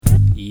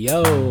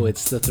Yo,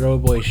 it's the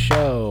Throwboy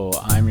Show.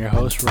 I'm your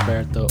host,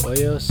 Roberto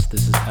Hoyos.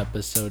 This is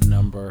episode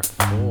number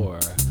 4.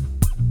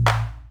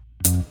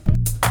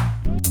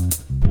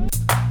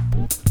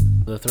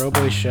 The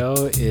Throwboy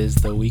Show is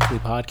the weekly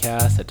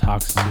podcast that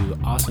talks to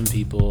awesome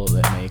people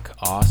that make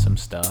awesome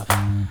stuff.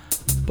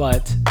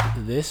 But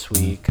this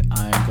week,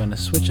 I'm going to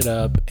switch it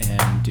up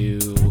and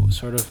do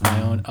sort of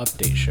my own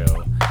update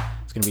show.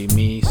 It's going to be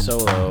me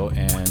solo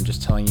and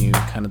just telling you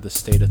kind of the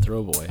state of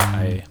Throwboy.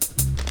 I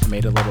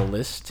made a little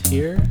list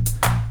here,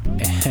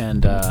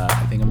 and I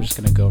think I'm just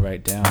going to go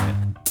right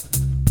down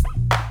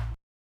it.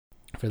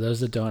 For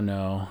those that don't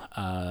know,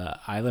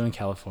 I live in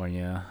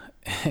California,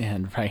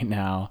 and right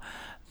now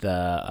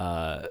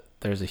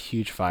there's a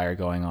huge fire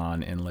going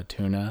on in La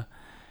Tuna,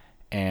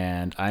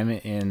 and I'm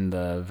in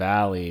the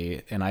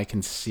valley, and I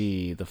can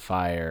see the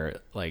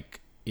fire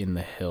like in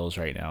the hills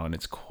right now, and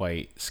it's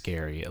quite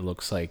scary. It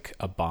looks like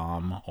a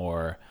bomb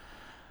or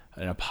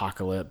an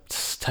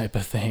apocalypse type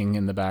of thing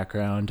in the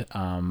background,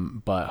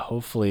 but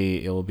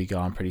hopefully it will be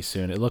gone pretty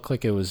soon. It looked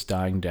like it was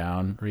dying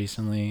down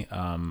recently.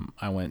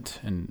 I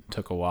went and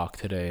took a walk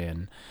today,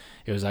 and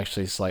it was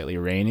actually slightly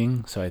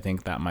raining, so I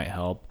think that might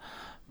help.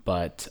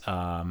 But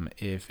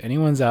if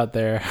anyone's out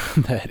there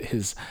that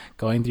is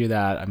going through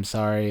that, I'm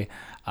sorry,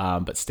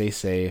 but stay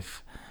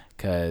safe,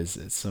 because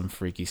it's some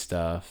freaky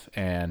stuff.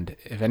 And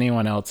if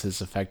anyone else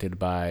is affected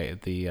by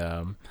the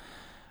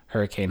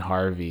Hurricane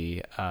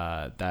Harvey,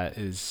 that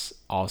is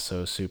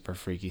also super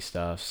freaky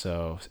stuff.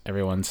 So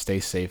everyone stay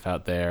safe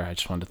out there. I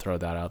just wanted to throw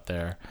that out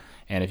there.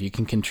 And if you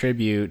can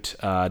contribute,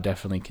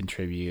 definitely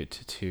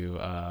contribute to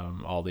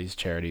all these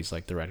charities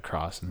like the Red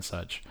Cross and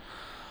such.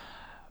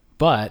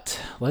 But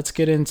let's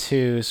get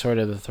into sort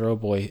of the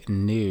Throwboy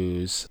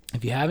news.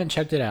 If you haven't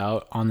checked it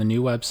out, on the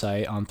new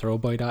website on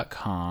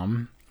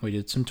throwboy.com, we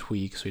did some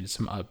tweaks, we did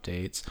some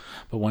updates.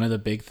 But one of the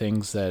big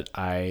things that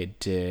I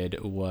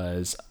did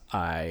was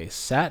I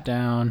sat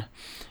down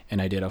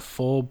and I did a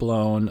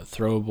full-blown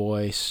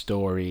Throwboy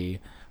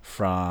story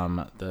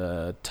from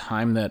the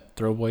time that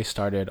Throwboy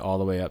started all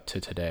the way up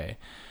to today.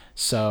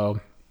 So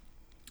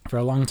for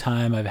a long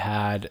time, I've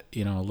had,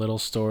 little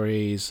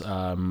stories.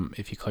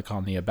 If you click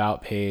on the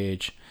About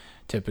page,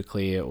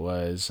 typically it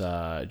was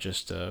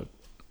just a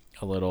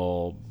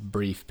little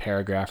brief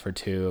paragraph or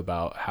two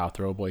about how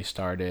Throwboy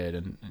started,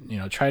 and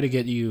try to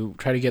get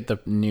the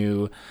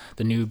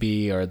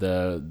newbie or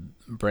the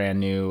brand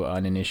new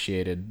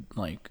uninitiated,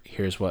 like,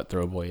 here's what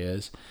Throwboy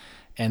is.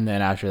 And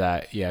then after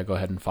that, go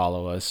ahead and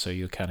follow us so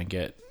you kind of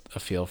get a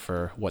feel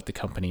for what the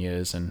company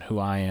is and who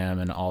I am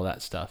and all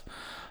that stuff.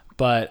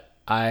 But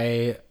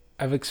I've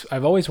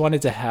always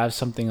wanted to have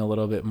something a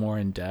little bit more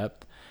in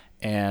depth,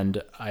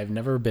 and I've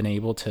never been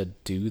able to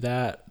do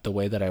that the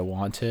way that I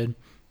wanted.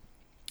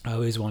 I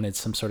always wanted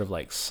some sort of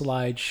like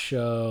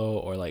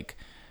slideshow or like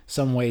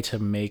some way to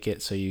make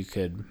it so you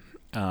could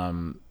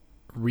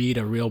read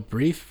a real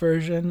brief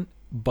version,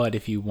 but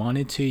if you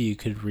wanted to, you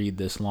could read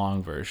this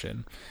long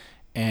version.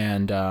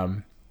 And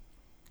I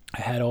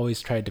had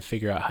always tried to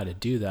figure out how to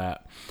do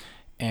that.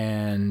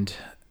 And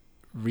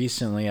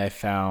recently I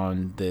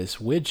found this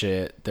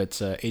widget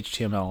that's a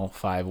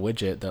HTML5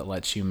 widget that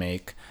lets you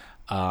make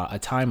a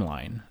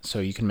timeline. So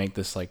you can make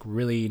this like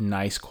really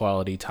nice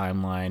quality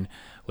timeline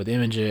with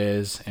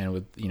images and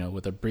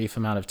with a brief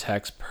amount of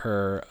text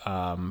per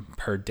timeline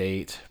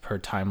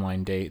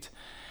date.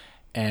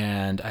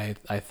 And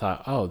I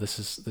thought, oh,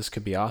 this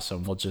could be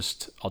awesome.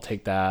 I'll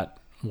take that.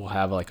 We'll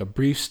have like a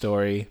brief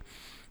story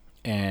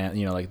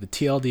and like the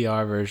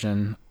TLDR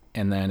version.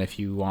 And then if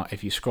you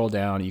scroll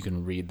down, you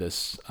can read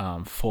this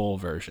full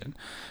version.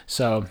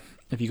 So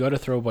if you go to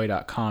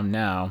throwboy.com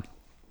now,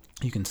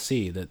 you can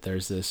see that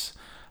there's this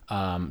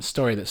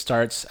story that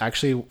starts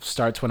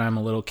when I'm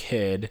a little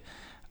kid.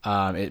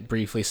 It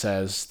briefly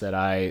says that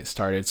I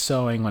started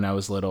sewing when I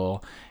was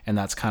little, and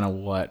that's kind of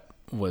what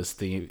was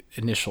the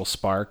initial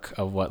spark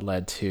of what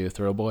led to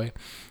Throwboy.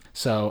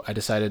 So I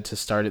decided to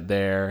start it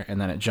there, and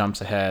then it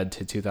jumps ahead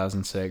to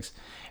 2006.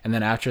 And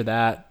then after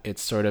that,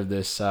 it's sort of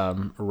this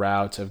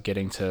route of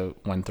getting to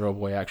when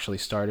Throwboy actually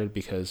started,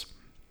 because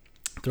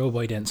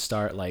Throwboy didn't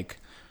start like,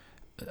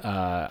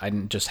 I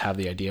didn't just have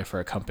the idea for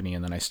a company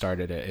and then I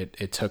started it.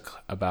 It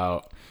took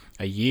about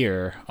a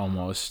year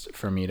almost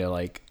for me to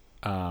like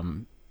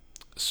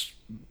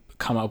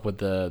come up with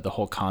the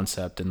whole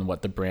concept and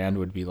what the brand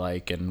would be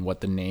like and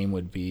what the name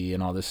would be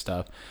and all this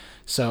stuff.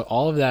 So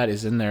all of that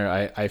is in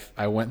there.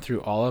 I went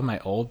through all of my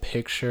old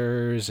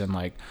pictures and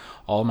like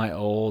all my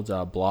old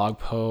blog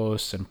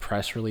posts and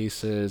press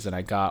releases, and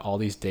I got all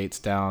these dates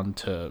down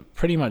to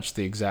pretty much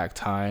the exact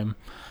time.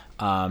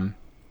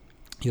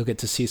 You'll get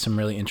to see some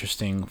really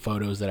interesting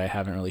photos that I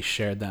haven't really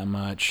shared that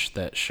much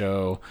that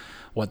show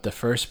what the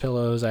first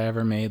pillows I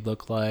ever made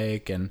look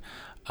like, and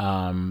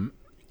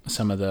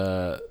some of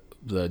the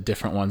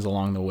different ones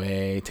along the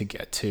way to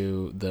get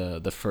to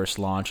the first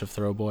launch of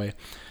Throwboy.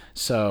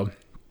 So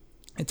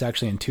it's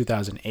actually in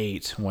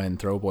 2008 when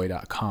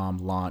throwboy.com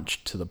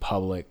launched to the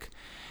public.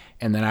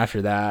 And then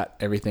after that,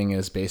 everything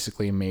is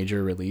basically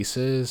major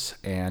releases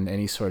and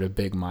any sort of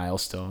big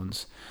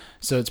milestones.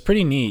 So it's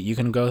pretty neat. You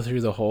can go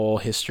through the whole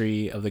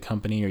history of the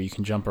company, or you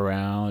can jump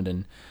around,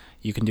 and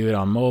you can do it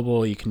on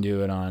mobile. You can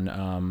do it on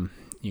an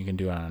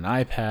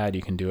iPad.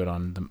 You can do it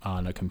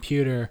on a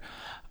computer.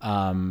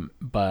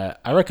 But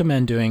I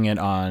recommend doing it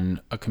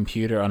on a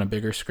computer on a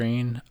bigger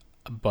screen.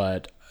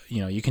 But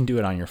you can do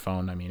it on your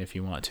phone. I mean, if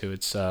you want to,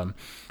 it's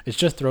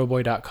just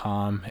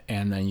throwboy.com,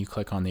 and then you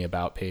click on the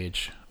about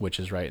page, which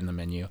is right in the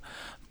menu.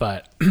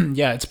 But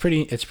yeah, it's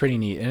pretty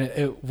neat.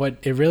 And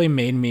it really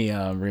made me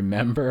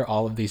remember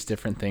all of these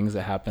different things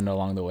that happened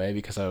along the way,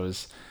 because I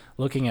was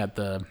looking at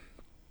the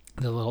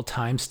little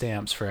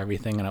timestamps for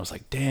everything, and I was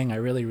like, dang, I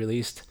really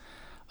released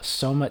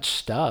so much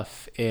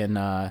stuff in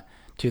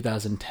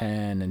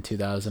 2010 and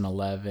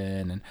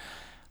 2011, and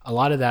a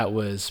lot of that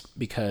was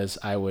because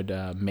I would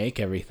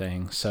make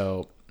everything.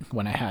 So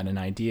when I had an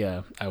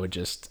idea, I would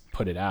just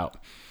put it out.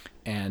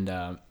 And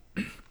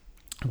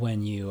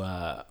when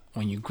the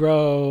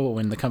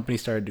company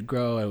started to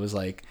grow, it was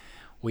like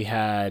I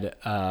had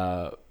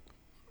to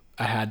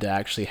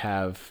actually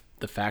have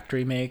the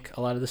factory make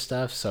a lot of the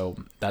stuff. So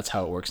that's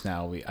how it works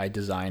now. I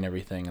design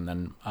everything, and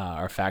then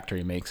our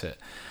factory makes it.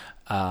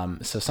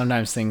 So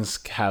sometimes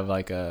things have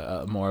like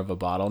a more of a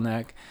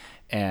bottleneck,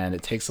 and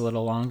it takes a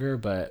little longer,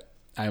 but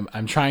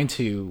I'm trying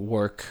to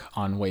work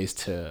on ways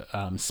to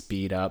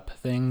speed up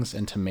things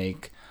and to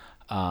make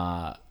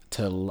to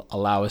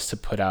allow us to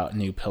put out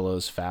new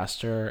pillows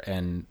faster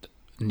and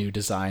new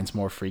designs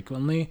more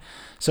frequently.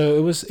 So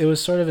it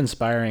was sort of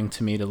inspiring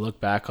to me to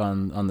look back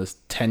on this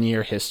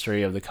 10-year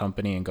history of the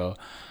company and go,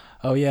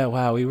 oh yeah,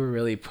 wow, we were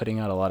really putting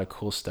out a lot of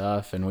cool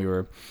stuff, and we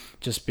were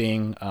just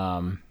being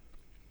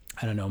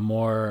I don't know,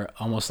 more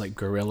almost like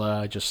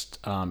guerrilla, just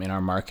in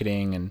our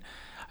marketing. And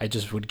I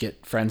just would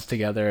get friends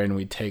together and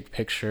we'd take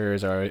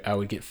pictures, or I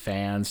would get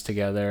fans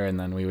together, and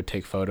then we would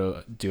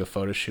do a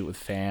photo shoot with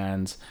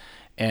fans.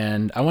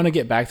 And I want to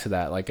get back to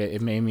that. Like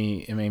it made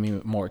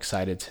me more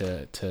excited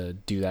to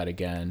do that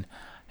again.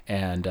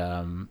 And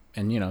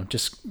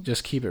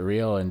just keep it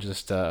real, and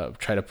just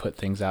try to put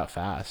things out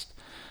fast.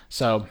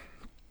 So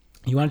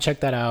you want to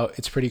check that out.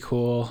 It's pretty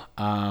cool.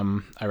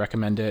 I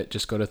recommend it.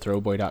 Just go to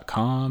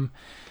throwboy.com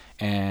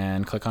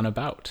and click on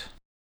about.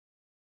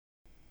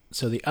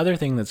 So the other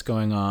thing that's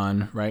going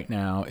on right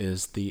now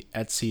is the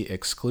Etsy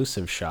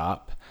exclusive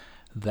shop.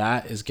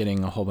 That is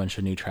getting a whole bunch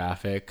of new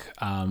traffic.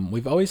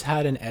 We've always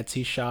had an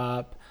Etsy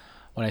shop.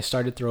 When I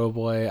started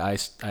Throwboy,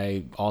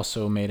 I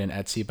also made an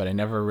Etsy, but I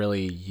never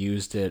really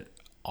used it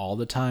all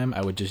the time.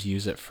 I would just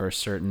use it for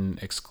certain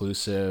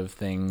exclusive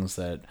things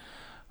that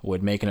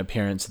would make an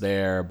appearance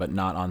there, but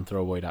not on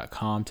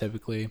throwboy.com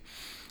typically.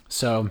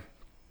 So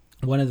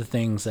one of the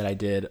things that I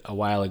did a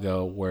while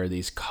ago were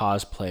these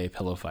cosplay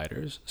pillow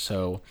fighters.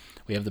 So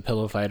we have the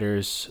pillow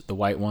fighters, the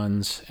white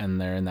ones,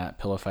 and they're in that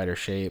pillow fighter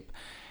shape.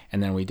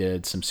 And then we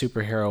did some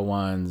superhero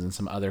ones and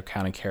some other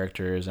kind of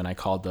characters, and I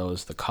called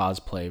those the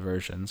cosplay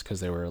versions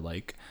because they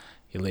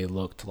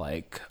looked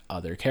like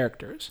other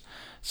characters.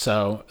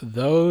 So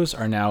those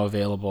are now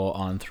available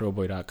on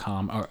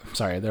throwboy.com. Or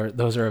sorry,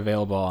 those are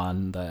available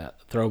on the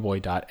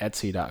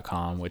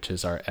throwboy.etsy.com, which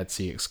is our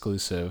Etsy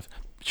exclusive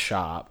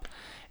shop.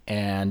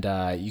 And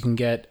you can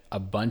get a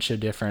bunch of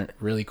different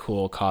really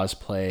cool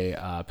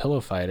cosplay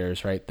pillow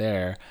fighters right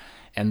there.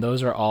 And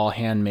those are all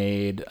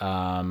handmade.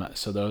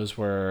 So those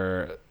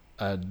were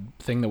a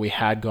thing that we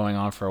had going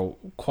on for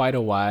quite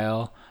a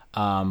while,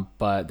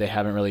 but they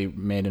haven't really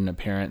made an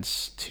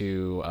appearance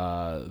to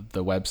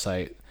the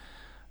website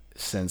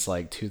since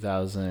like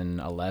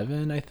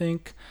 2011, I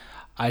think.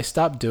 I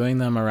stopped doing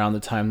them around the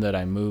time that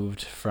I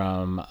moved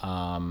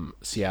from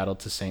Seattle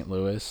to St.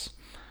 Louis.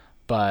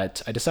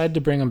 But I decided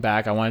to bring them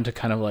back. I wanted to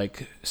kind of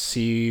like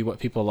see what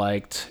people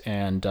liked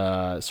and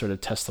sort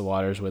of test the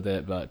waters with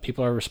it. But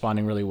people are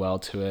responding really well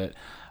to it.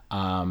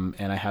 And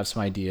I have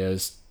some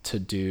ideas to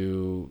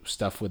do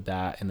stuff with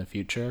that in the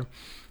future.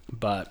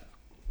 But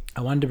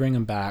I wanted to bring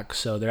them back.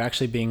 So they're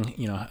actually being,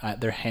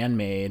 they're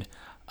handmade.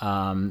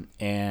 And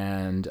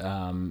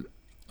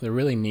they're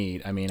really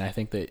neat. I mean, I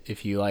think that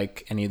if you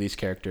like any of these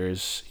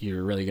characters,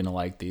 you're really going to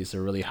like these.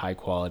 They're really high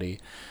quality.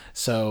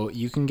 So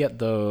you can get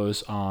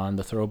those on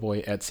the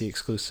Throwboy Etsy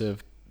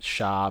exclusive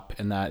shop,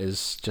 and that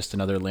is just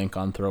another link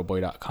on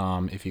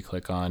throwboy.com if you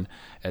click on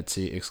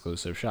Etsy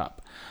exclusive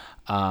shop.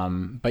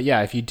 But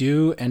yeah, if you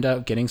do end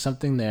up getting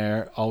something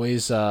there,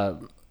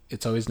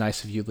 it's always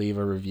nice if you leave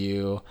a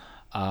review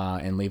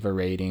and leave a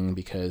rating,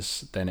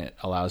 because then it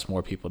allows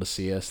more people to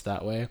see us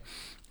that way.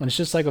 And it's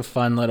just like a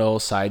fun little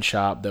side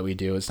shop that we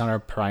do. It's not our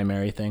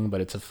primary thing, but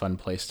it's a fun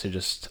place to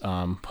just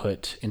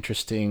put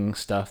interesting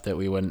stuff that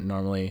we wouldn't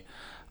normally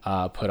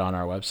put on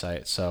our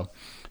website. So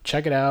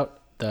check it out,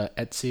 the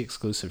Etsy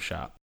exclusive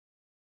shop.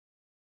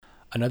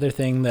 Another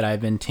thing that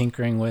I've been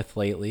tinkering with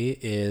lately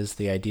is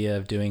the idea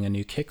of doing a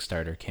new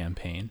Kickstarter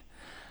campaign.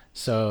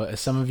 So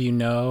as some of you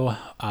know,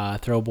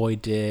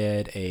 Throwboy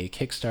did a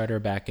Kickstarter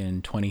back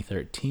in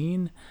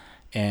 2013,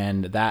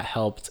 and that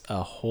helped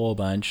a whole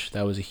bunch.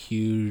 That was a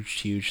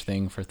huge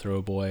thing for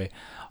Throwboy.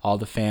 All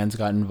the fans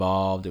got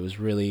involved. It was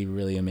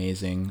really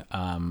amazing.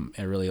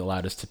 It really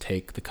allowed us to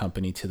take the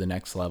company to the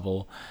next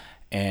level,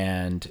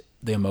 and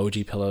the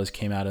emoji pillows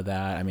came out of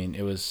that. I mean,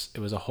 it was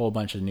a whole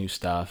bunch of new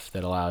stuff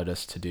that allowed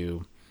us to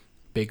do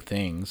big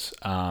things.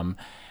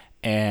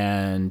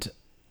 And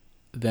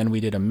then we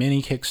did a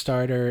mini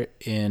Kickstarter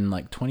in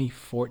like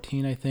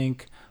 2014, I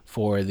think,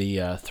 for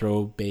the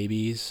Throw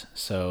Babies.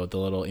 So the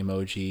little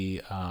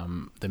emoji,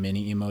 the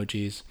mini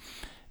emojis.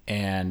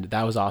 And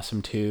that was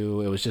awesome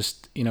too. It was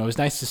just, it was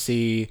nice to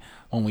see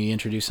when we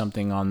introduce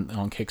something on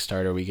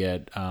Kickstarter, we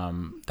get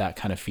that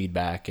kind of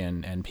feedback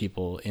and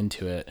people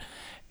into it.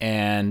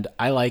 And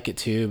I like it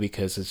too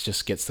because it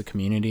just gets the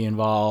community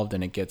involved,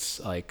 and it gets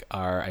like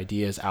our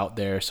ideas out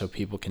there so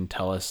people can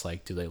tell us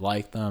like, do they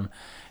like them?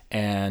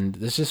 And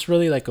it's just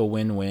really like a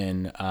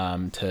win-win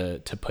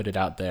to put it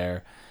out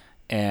there.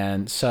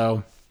 And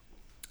so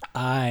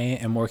I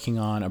am working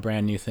on a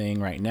brand new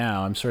thing right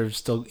now. I'm sort of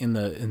still in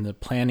the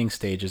planning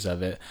stages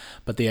of it,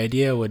 but the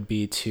idea would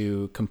be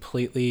to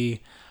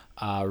completely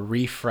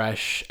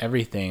refresh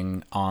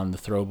everything on the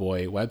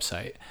Throwboy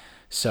website.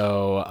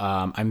 So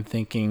I'm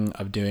thinking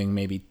of doing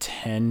maybe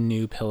 10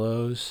 new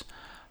pillows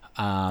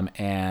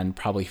and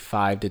probably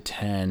 5 to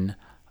 10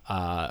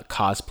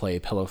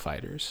 cosplay pillow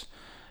fighters.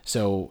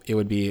 So it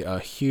would be a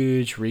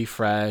huge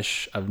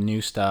refresh of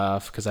new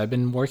stuff because I've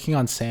been working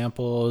on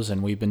samples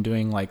and we've been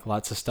doing like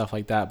lots of stuff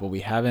like that, but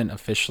we haven't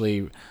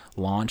officially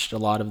launched a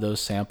lot of those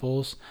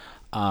samples,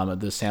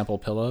 the sample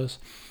pillows.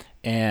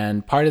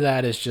 And part of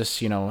that is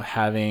just,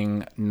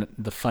 having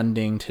the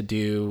funding to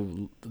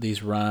do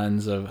these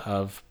runs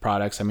of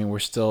products. I mean, we're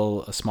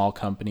still a small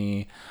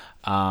company.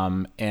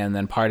 And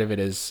then part of it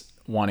is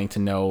wanting to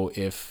know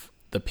if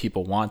the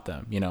people want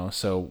them,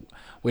 so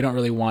we don't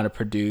really want to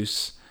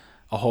produce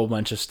a whole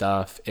bunch of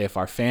stuff if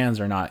our fans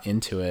are not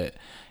into it.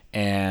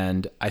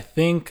 And I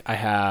think I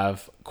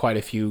have quite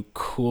a few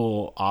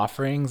cool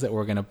offerings that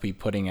we're going to be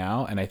putting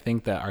out, and I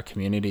think that our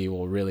community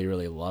will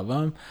really love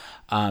them.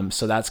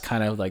 So that's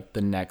kind of like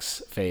the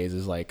next phase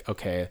is like,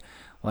 okay,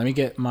 let me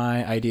get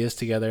my ideas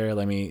together.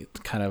 Let me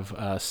kind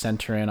of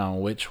center in on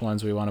which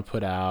ones we want to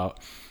put out,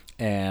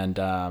 and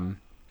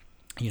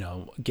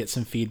get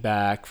some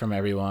feedback from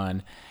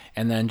everyone,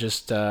 and then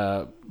just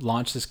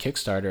launch this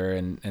Kickstarter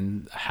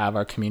and have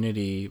our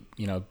community,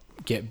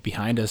 get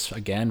behind us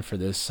again for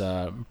this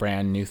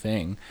brand new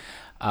thing.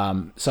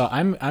 So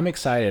I'm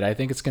excited. I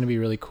think it's going to be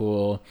really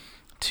cool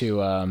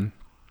to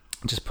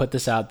just put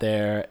this out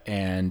there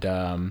and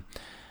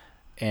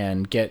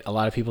get a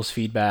lot of people's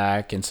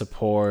feedback and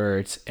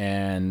support.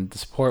 And the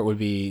support would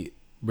be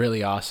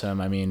really awesome.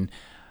 I mean,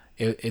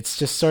 it's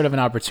just sort of an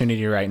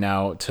opportunity right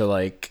now to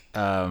like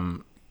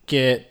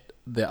get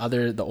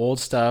the old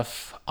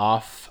stuff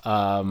off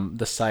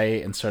the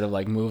site and sort of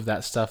like move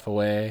that stuff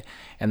away,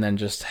 and then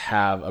just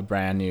have a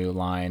brand new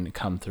line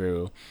come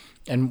through.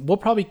 And we'll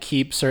probably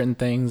keep certain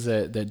things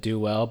that do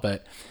well,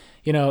 but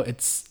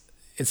it's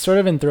sort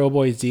of in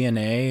Throwboy's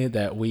DNA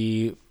that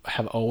we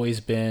have always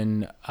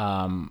been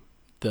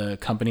the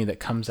company that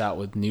comes out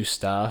with new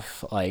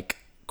stuff like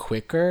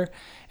quicker.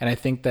 And I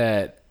think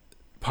that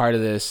part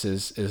of this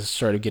is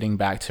sort of getting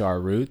back to our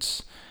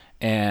roots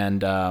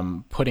and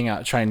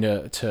trying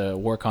to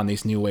work on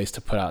these new ways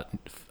to put out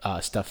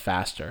stuff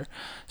faster.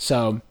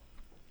 So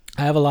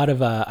I have a lot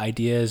of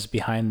ideas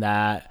behind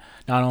that,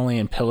 not only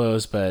in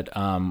pillows, but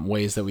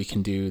ways that we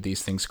can do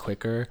these things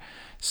quicker.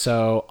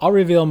 So I'll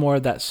reveal more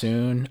of that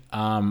soon.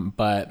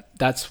 But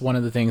that's one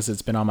of the things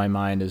that's been on my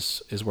mind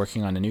is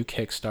working on a new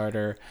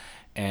Kickstarter.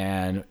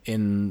 And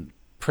in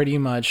pretty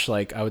much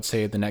like, I would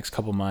say the next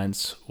couple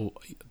months,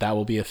 that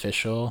will be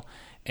official.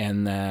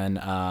 And then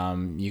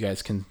you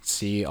guys can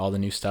see all the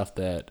new stuff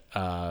that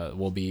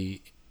will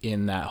be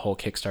in that whole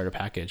Kickstarter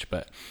package.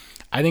 But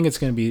I think it's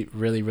going to be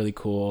really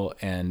cool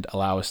and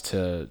allow us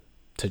to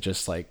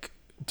just like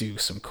do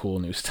some cool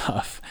new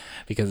stuff,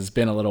 because it's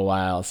been a little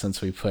while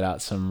since we put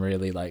out some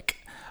really like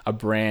a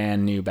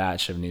brand new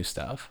batch of new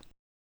stuff.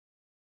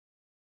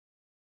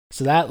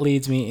 So that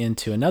leads me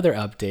into another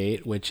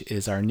update, which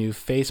is our new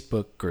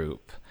Facebook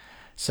group.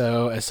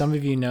 So as some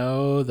of you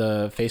know,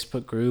 the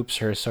Facebook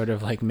groups are sort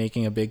of like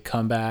making a big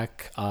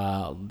comeback.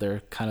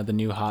 They're kind of the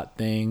new hot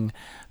thing.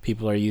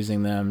 People are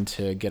using them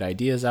to get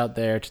ideas out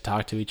there, to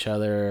talk to each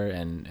other,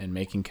 and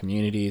making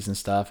communities and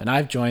stuff. And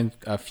I've joined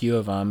a few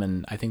of them,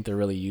 and I think they're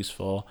really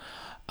useful.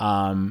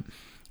 And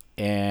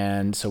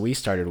so we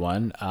started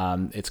one.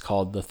 It's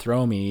called the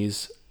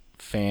Thromies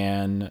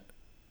Fan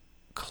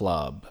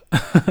Club,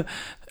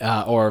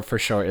 or for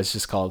short, it's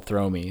just called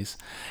Thromies.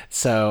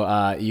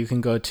 So you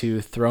can go to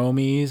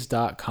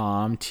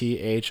thromies.com,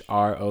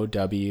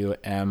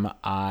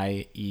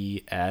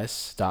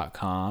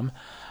 THROWMIES.com,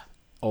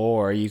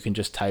 or you can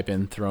just type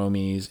in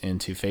Thromies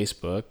into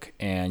Facebook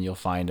and you'll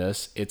find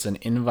us. It's an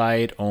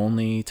invite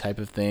only type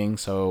of thing,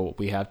 so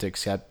we have to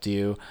accept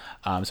you.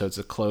 So it's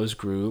a closed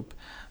group.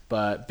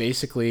 But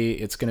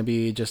basically, it's going to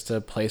be just a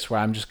place where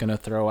I'm just going to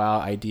throw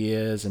out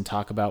ideas and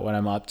talk about what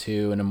I'm up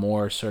to in a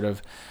more sort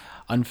of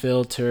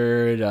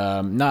unfiltered,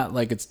 not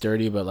like it's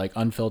dirty, but like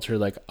unfiltered,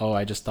 like, oh,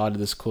 I just thought of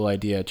this cool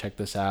idea, check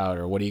this out,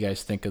 or what do you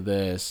guys think of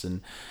this?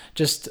 And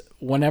just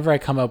whenever I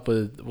come up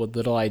with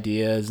little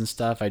ideas and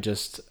stuff, I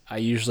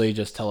usually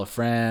just tell a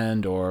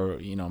friend, or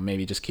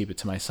maybe just keep it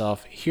to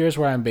myself. Here's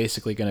where I'm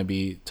basically going to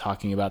be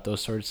talking about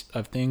those sorts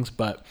of things,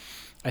 but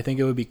I think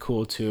it would be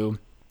cool to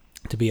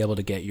be able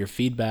to get your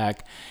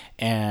feedback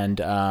and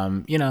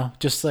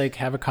just like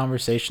have a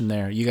conversation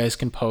there. You guys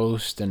can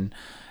post and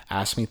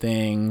ask me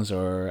things,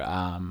 or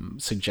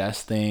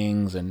suggest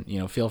things, and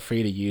feel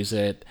free to use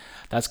it.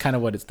 That's kind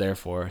of what it's there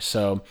for.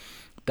 So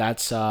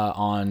that's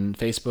on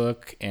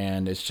Facebook,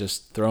 and it's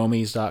just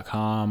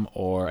thromies.com,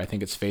 or I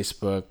think it's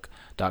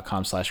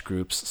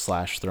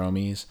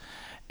facebook.com/groups/thromies.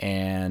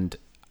 And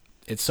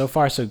it's so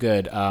far so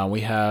good.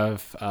 We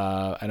have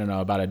I don't know,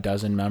 about a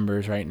dozen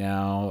members right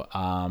now.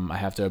 I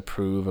have to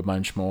approve a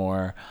bunch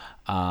more,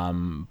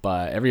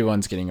 but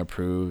everyone's getting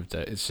approved.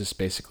 It's just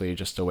basically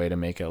just a way to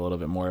make it a little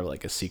bit more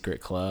like a secret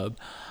club.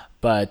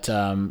 But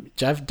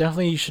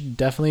definitely, you should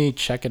definitely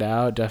check it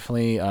out.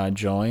 Definitely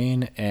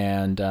join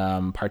and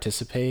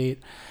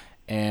participate.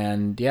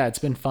 And yeah, it's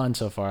been fun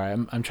so far.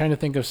 I'm trying to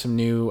think of some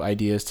new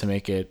ideas to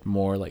make it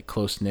more like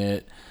close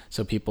knit,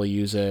 so people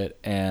use it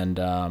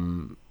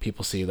and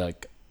people see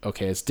like,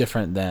 okay, it's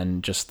different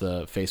than just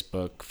the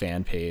Facebook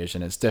fan page,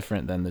 and it's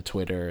different than the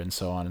Twitter, and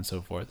so on and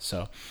so forth.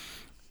 So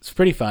it's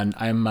pretty fun.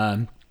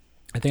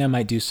 I think I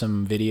might do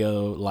some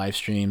video live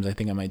streams. I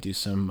think I might do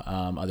some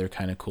other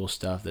kind of cool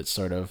stuff that's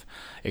sort of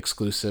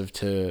exclusive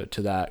to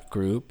that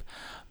group.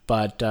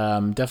 But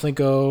definitely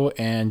go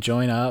and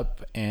join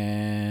up,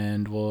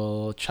 and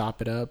we'll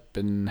chop it up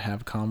and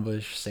have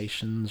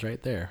conversations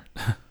right there.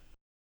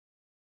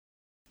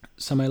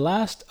 So my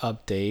last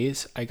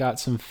update, I got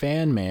some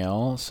fan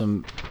mail,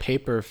 some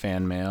paper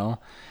fan mail.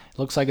 It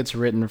looks like it's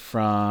written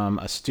from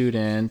a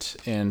student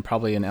in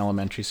probably an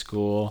elementary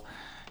school.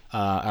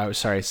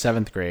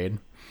 Seventh grade,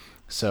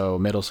 so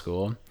middle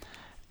school.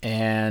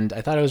 And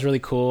I thought it was really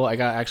cool. I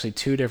got actually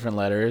 2 different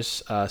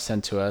letters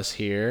sent to us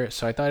here.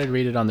 So I thought I'd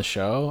read it on the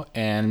show.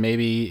 And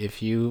maybe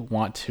if you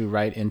want to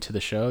write into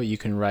the show, you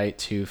can write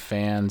to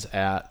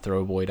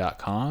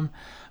fans@throwboy.com.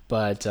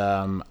 But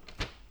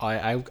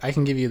I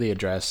can give you the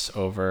address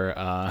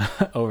over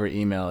over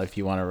email if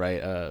you want to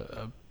write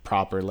a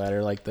proper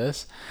letter like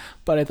this.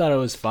 But I thought it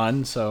was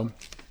fun, so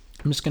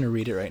I'm just going to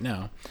read it right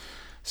now.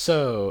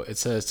 So it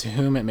says, "To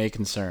whom it may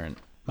concern.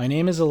 My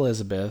name is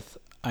Elizabeth.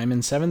 I'm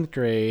in 7th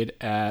grade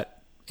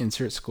at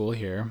insert school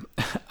here.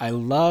 I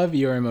love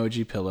your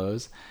emoji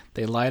pillows.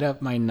 They light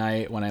up my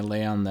night when I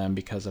lay on them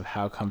because of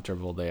how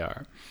comfortable they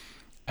are.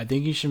 I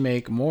think you should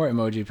make more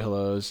emoji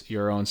pillows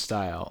your own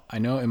style. I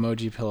know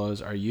emoji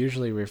pillows are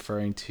usually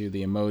referring to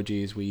the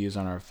emojis we use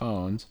on our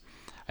phones.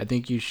 I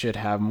think you should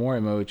have more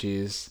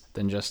emojis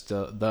than just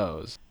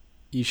those.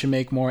 You should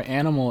make more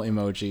animal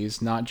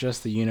emojis, not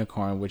just the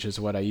unicorn, which is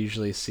what I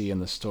usually see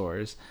in the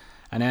stores.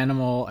 An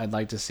animal I'd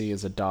like to see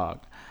is a dog.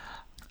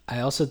 I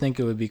also think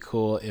it would be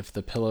cool if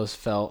the pillows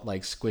felt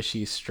like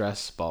squishy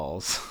stress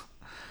balls.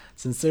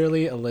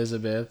 Sincerely,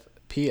 Elizabeth.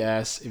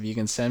 P.S. If you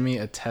can send me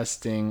a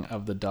testing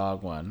of the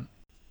dog one."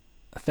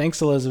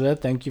 Thanks,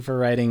 Elizabeth. Thank you for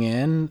writing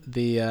in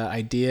the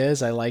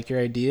ideas. I like your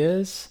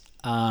ideas.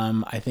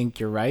 I think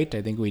you're right.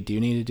 I think we do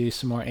need to do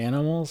some more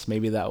animals.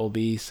 Maybe that will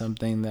be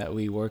something that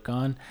we work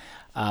on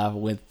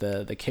with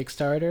the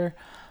Kickstarter.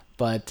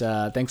 But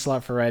thanks a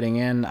lot for writing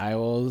in. I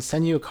will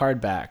send you a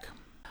card back.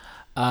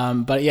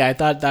 But yeah, I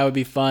thought that would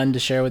be fun to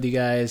share with you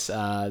guys,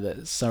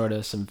 sort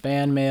of some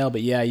fan mail.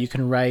 But yeah, you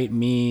can write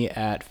me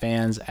at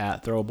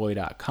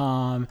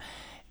fans@throwboy.com.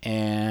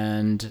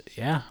 And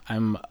yeah,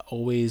 I'm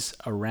always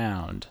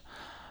around.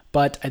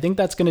 But I think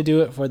that's going to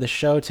do it for the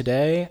show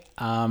today.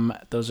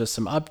 Those are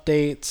some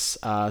updates,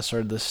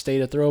 sort of the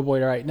state of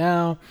Throwboy right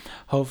now.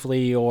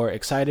 Hopefully you're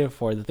excited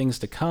for the things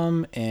to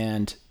come,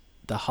 and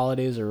the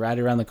holidays are right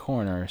around the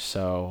corner.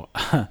 So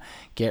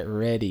get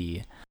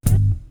ready.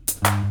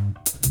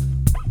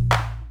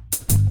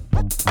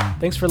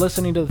 Thanks for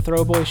listening to the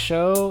Throwboy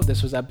Show.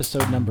 This was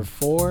episode number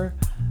 4.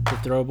 The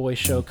Throwboy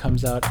Show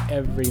comes out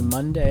every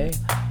Monday.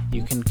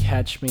 You can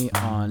catch me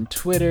on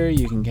Twitter.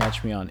 You can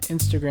catch me on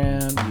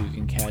Instagram. You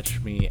can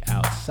catch me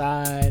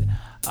outside.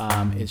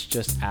 It's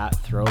just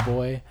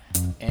 @Throwboy.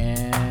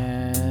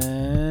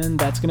 And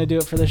that's going to do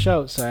it for the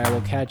show. So I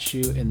will catch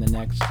you in the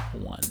next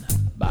one.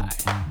 Bye.